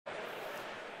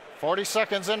40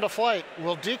 seconds into flight,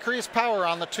 we'll decrease power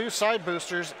on the two side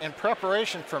boosters in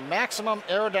preparation for maximum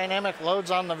aerodynamic loads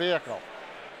on the vehicle.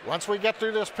 Once we get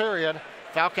through this period,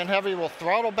 Falcon Heavy will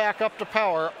throttle back up to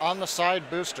power on the side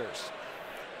boosters.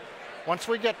 Once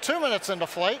we get 2 minutes into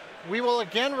flight, we will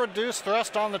again reduce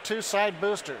thrust on the two side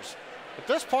boosters. At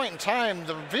this point in time,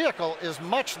 the vehicle is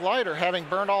much lighter, having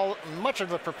burned much of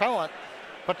the propellant,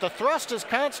 but the thrust is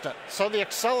constant, so the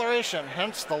acceleration,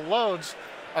 hence the loads,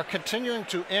 are continuing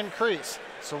to increase.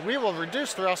 So we will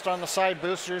reduce thrust on the side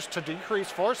boosters to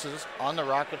decrease forces on the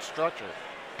rocket structure.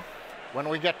 When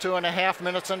we get 2.5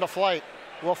 minutes into flight,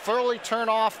 we'll fully turn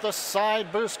off the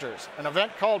side boosters, an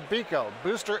event called BECO,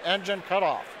 Booster Engine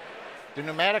Cutoff. The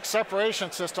pneumatic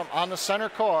separation system on the center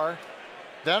core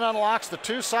then unlocks the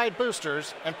two side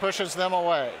boosters and pushes them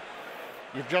away.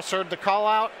 You've just heard the call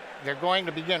out. They're going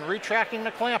to begin retracting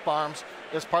the clamp arms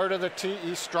as part of the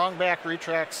TE Strongback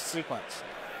retract sequence.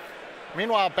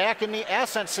 Meanwhile, back in the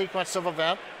ascent sequence of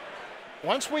event,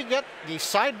 once we get the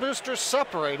side boosters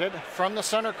separated from the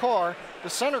center core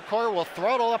will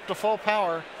throttle up to full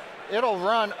power. It'll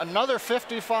run another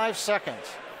 55 seconds.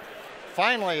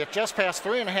 Finally, at just past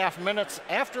 3.5 minutes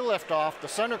after liftoff, the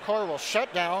center core will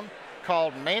shut down,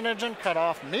 called Main Engine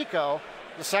Cutoff, MECO.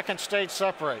 The second stage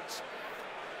separates.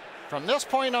 From this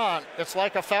point on, it's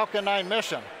like a Falcon 9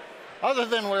 mission, other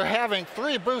than we're having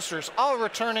 3 boosters all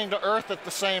returning to Earth at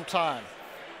the same time.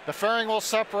 The fairing will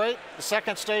separate, the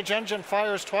second stage engine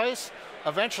fires twice,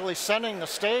 eventually sending the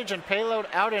stage and payload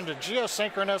out into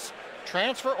geosynchronous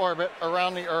transfer orbit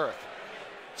around the Earth.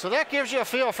 So that gives you a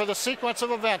feel for the sequence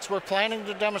of events we're planning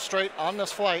to demonstrate on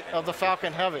this flight of the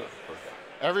Falcon Heavy.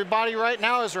 Everybody right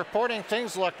now is reporting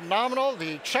things look nominal.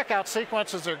 The checkout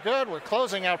sequences are good. We're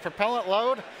closing out propellant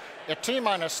load at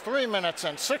T-minus 3 minutes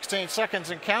and 16 seconds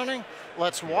and counting.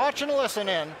 Let's watch and listen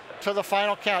in to the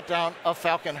final countdown of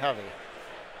Falcon Heavy.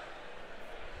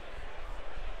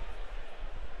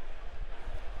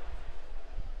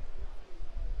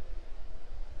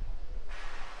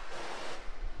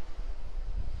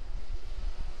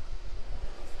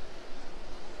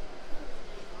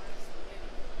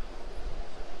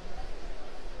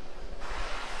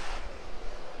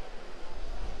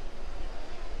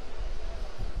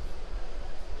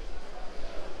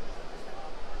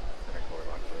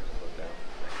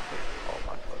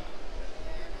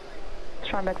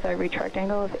 Strongback side retract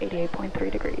angle of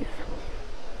 88.3 degrees.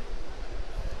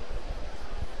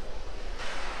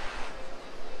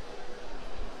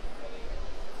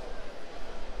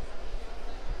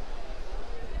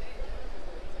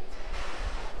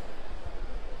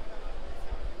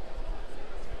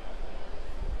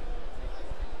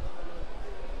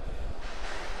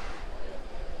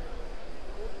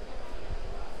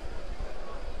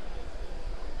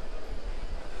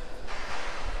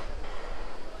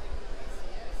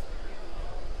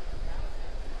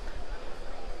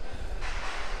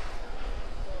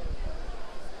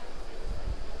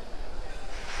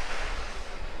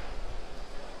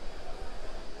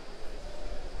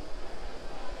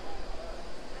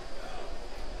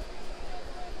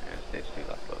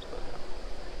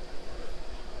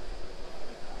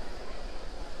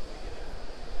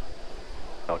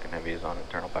 Falcon Heavy is on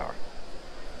internal power.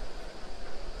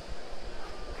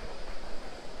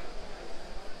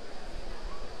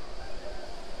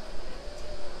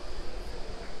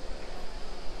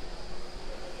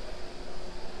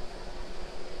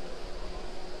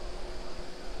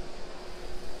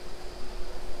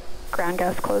 Ground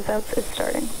gas closeouts is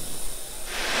starting.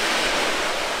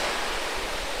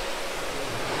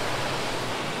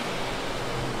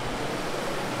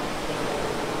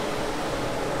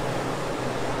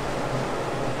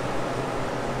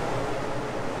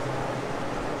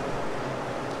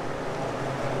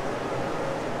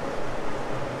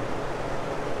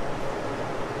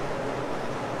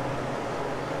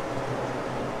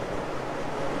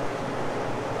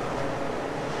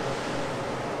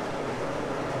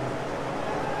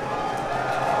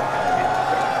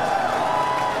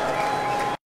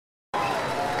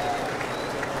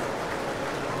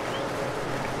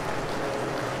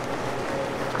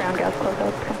 Ground gas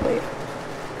closeouts complete.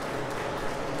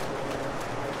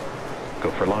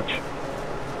 Go for launch.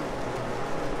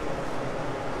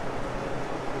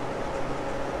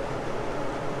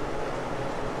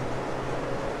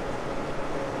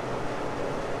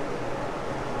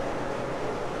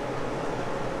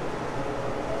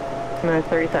 Minutes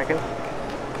 30 seconds.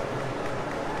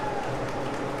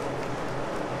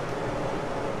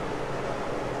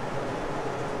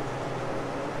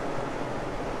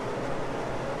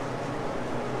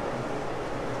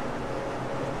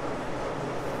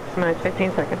 Minutes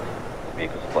 15 seconds.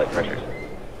 Vehicle's flight pressures.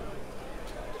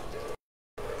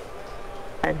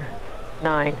 10,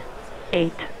 9,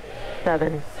 8,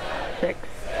 7, 6,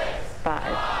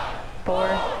 5,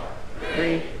 4,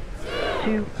 3,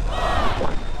 2, 1,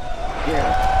 0.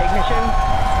 Ignition,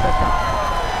 liftoff.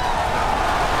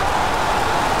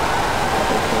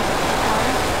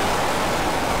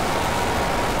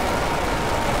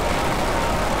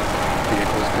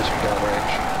 Vehicles pitching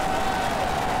downrange.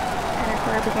 Center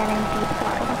core beginning deep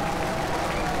throttle.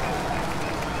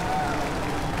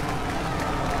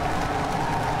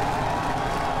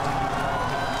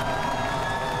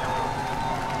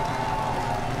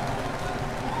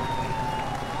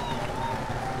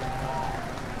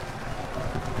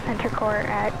 Center core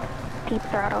at deep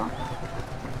throttle.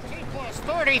 Plus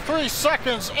 33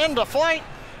 seconds into flight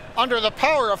under the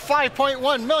power of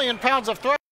 5.1 million pounds of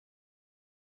thrust.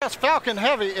 Falcon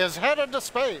Heavy is headed to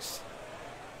space.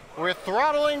 We're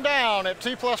throttling down at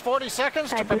T plus 40 seconds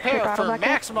to prepare for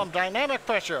maximum dynamic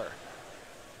pressure.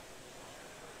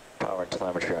 Power and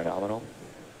telemetry are nominal.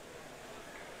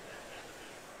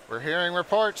 We're hearing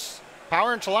reports.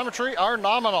 Power and telemetry are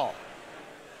nominal.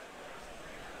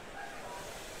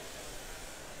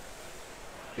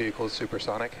 Vehicle is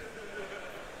supersonic.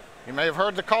 You may have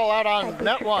heard the call out on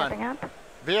Net 1.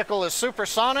 Vehicle is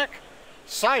supersonic.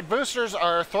 Side boosters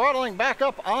are throttling back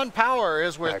up on power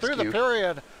as we're through the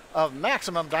period of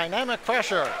maximum dynamic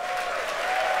pressure.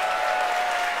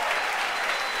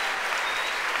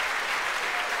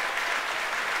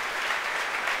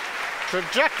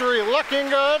 Trajectory looking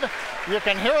good. You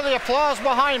can hear the applause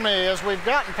behind me as we've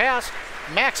gotten past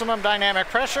maximum dynamic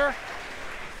pressure.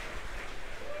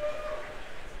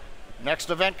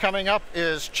 Next event coming up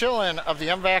is chill-in of the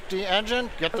MVAC-D engine.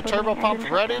 Get the turbo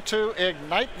pump ready to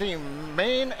ignite the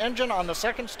main engine on the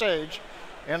second stage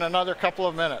in another couple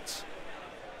of minutes.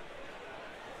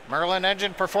 Merlin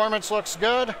engine performance looks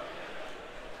good.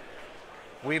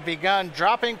 We've begun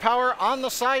dropping power on the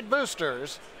side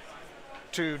boosters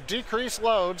to decrease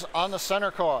loads on the center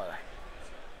core.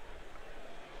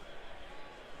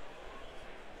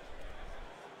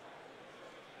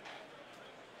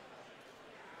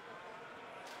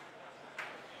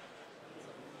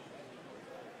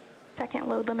 Second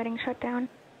load limiting shutdown.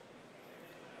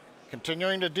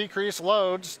 Continuing to decrease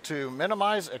loads to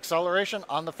minimize acceleration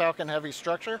on the Falcon Heavy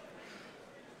structure.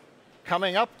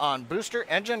 Coming up on booster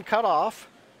engine cutoff,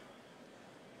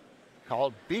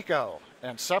 called BECO,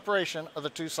 and separation of the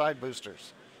two side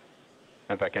boosters.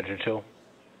 MVAC engine chill.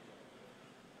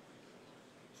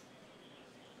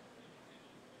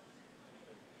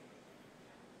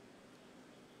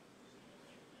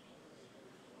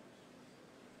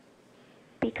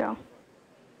 BECO.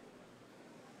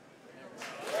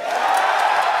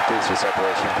 Booster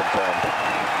separation confirmed.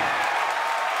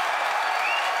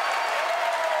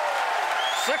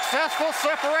 Successful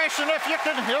separation, if you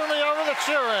can hear me over the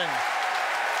cheering.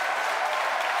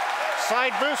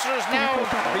 Side boosters now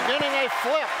beginning a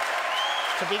flip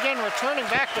to begin returning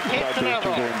back to Cape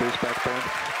Canaveral.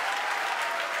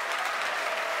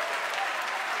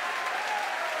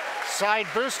 Side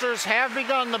boosters have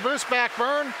begun the boost back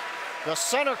burn. The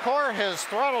center core has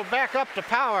throttled back up to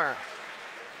power.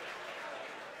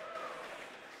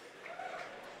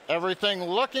 Everything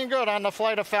looking good on the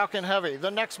flight of Falcon Heavy. The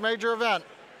next major event,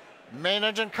 main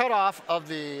engine cutoff of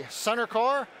the center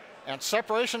core and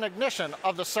separation ignition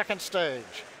of the second stage.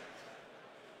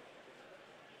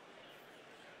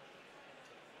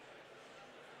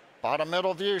 Bottom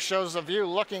middle view shows the view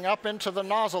looking up into the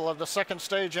nozzle of the second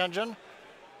stage engine.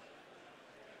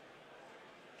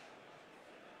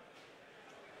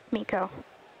 MECO.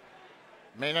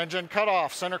 Main engine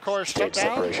cutoff, center core shut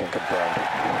down. Separation confirmed.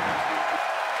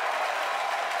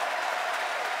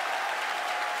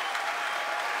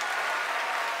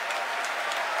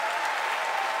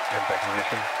 MVAC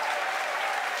ignition.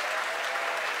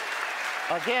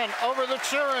 Again, over the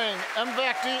cheering,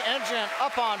 MVAC-D engine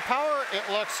up on power. It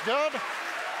looks good.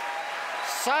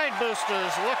 Side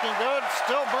boosters looking good,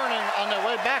 still burning on their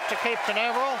way back to Cape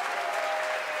Canaveral.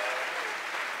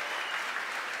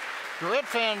 Grid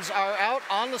fins are out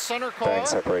on the center core. Fairing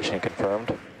separation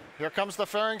confirmed. Here comes the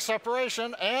fairing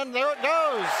separation, and there it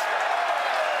goes.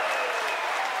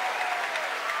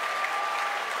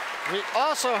 We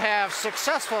also have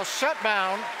successful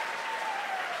shutdown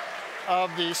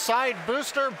of the side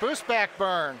booster boost back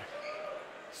burn.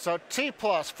 So T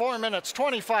plus 4 minutes,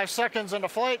 25 seconds into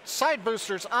flight. Side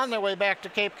boosters on their way back to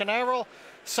Cape Canaveral.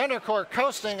 Center core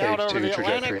coasting out over the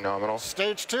Atlantic. Trajectory nominal.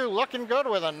 Stage 2 looking good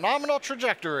with a nominal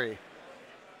trajectory.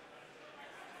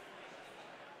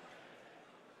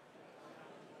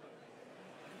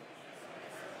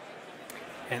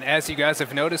 And as you guys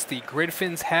have noticed, the grid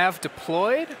fins have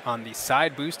deployed on the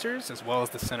side boosters as well as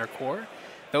the center core.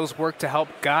 Those work to help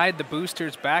guide the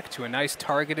boosters back to a nice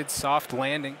targeted soft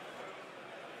landing.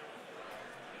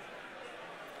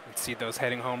 Let's see those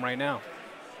heading home right now.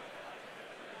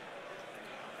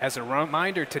 As a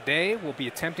reminder, today we'll be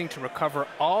attempting to recover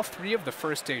all 3 of the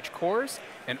first stage cores,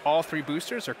 and all 3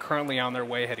 boosters are currently on their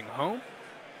way heading home.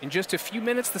 In just a few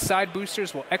minutes, the side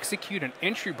boosters will execute an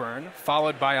entry burn,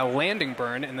 followed by a landing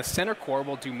burn, and the center core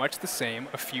will do much the same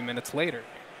a few minutes later.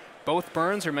 Both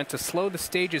burns are meant to slow the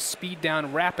stage's speed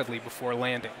down rapidly before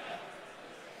landing.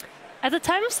 At the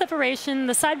time of separation,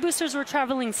 the side boosters were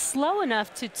traveling slow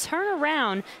enough to turn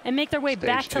around and make their way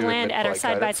back to land at our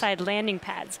side-by-side landing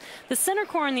pads. The center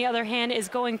core, on the other hand, is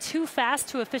going too fast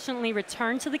to efficiently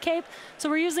return to the Cape,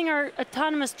 so we're using our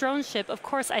autonomous drone ship, Of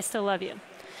Course I Still Love You.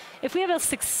 If we have a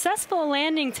successful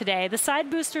landing today, the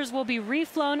side boosters will be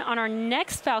reflown on our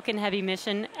next Falcon Heavy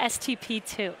mission,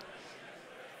 STP-2.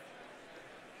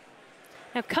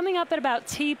 Now, coming up at about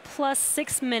T plus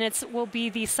 6 minutes will be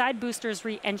the side boosters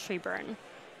re-entry burn.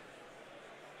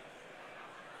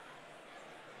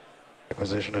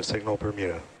 Acquisition of signal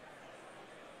Bermuda.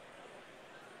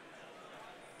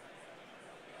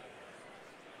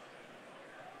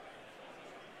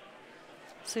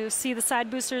 So you'll see the side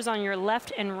boosters on your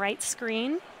left and right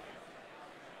screen.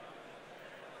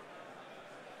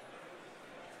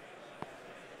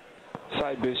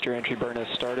 Side booster entry burn has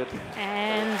started.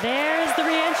 And there's the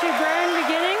re-entry burn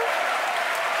beginning.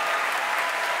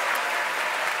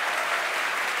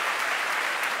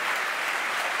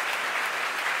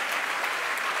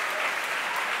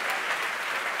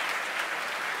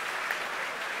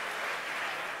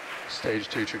 Stage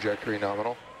 2 trajectory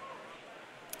nominal.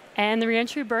 And the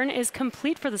re-entry burn is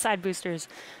complete for the side boosters.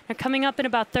 Now, coming up in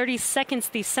about 30 seconds,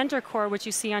 the center core, which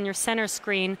you see on your center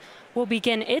screen, will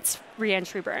begin its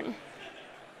re-entry burn.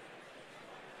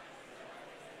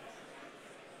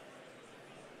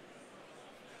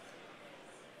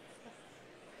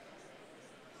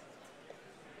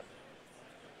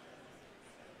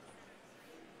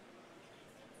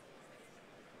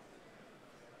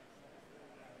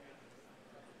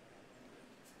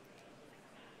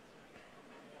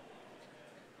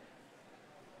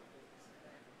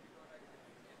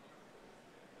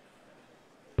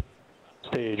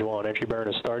 Stage 1 entry burn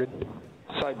has started.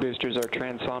 Side boosters are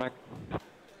transonic.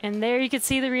 And there you can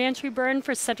see the re-entry burn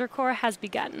for center core has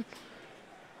begun.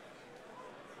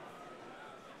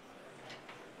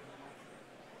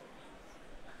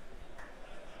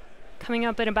 Coming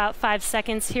up in about 5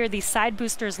 seconds here, the side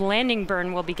boosters landing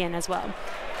burn will begin as well.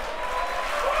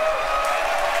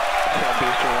 Side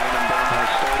booster landing burn has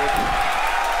started.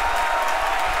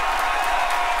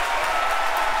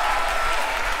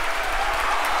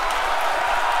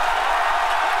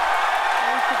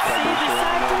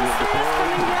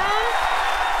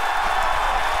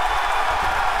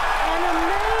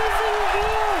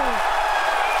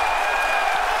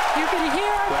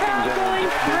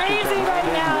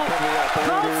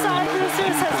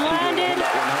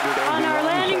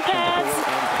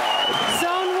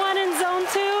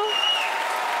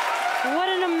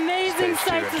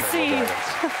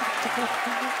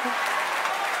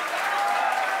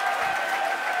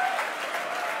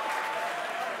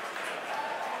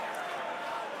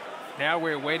 Now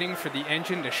we're waiting for the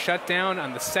engine to shut down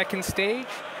on the second stage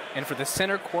and for the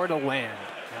center core to land.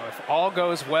 Now, if all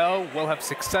goes well, we'll have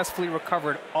successfully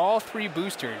recovered all 3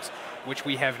 boosters, which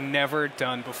we have never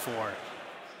done before.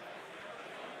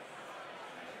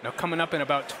 Now, coming up in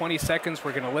about 20 seconds,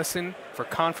 we're going to listen for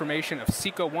confirmation of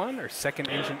SECO 1, or second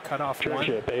engine cutoff 1.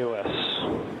 Ship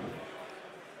AOS.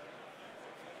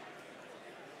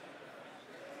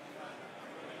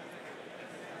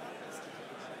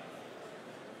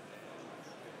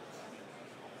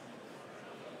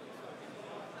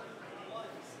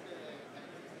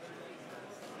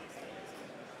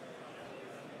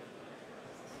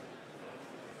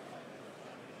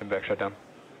 Back shutdown.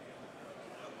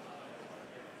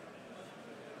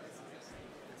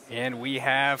 And we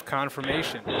have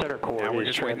confirmation. Center core now we're is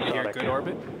just waiting to hear good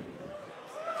orbit.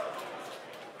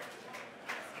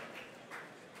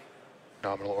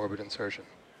 Nominal orbit insertion.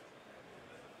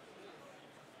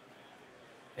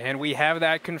 And we have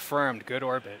that confirmed. Good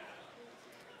orbit.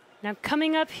 Now,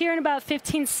 coming up here in about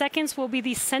 15 seconds will be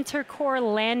the center core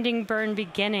landing burn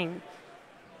beginning.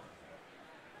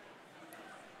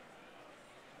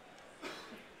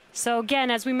 So again,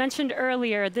 as we mentioned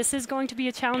earlier, this is going to be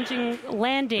a challenging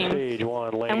landing. Stage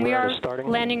 1 landing and we are starting.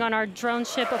 landing on our drone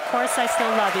ship, Of Course I Still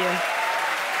Love You.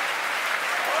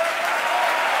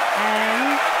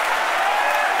 And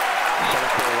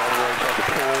center core landing legs are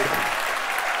deployed.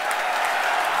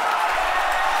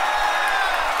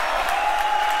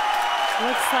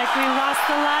 Looks like we lost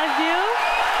the live view.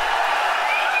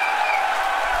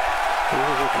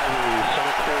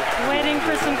 Waiting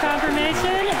for some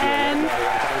confirmation, and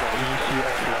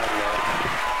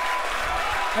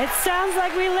it sounds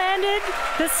like we landed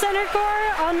the center core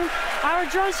on our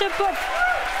drone ship.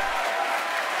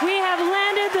 We have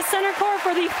landed the center core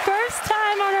for the first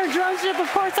time on our drone ship.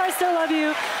 Of course, I Still Love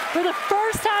You. For the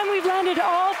first time, we've landed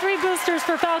all 3 boosters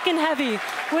for Falcon Heavy.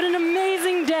 What an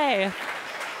amazing day.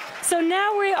 So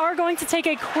now we are going to take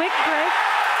a quick break.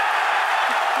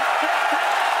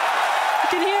 You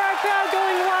can hear our crowd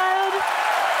going wild.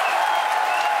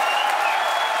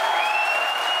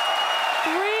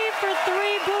 3 for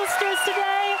 3 boosters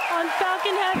today on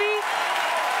Falcon Heavy.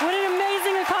 What an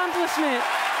amazing accomplishment.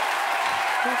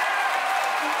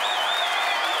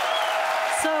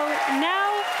 So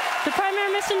now the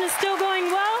primary mission is still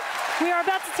going well. We are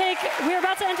about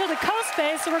to enter the coast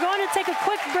phase, so we're going to take a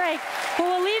quick break, but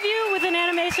we'll leave you with an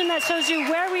animation that shows you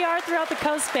where we are throughout the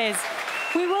coast phase.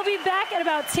 We will be back at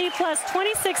about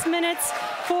T+26 minutes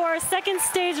for second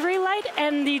stage relight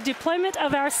and the deployment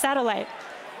of our satellite.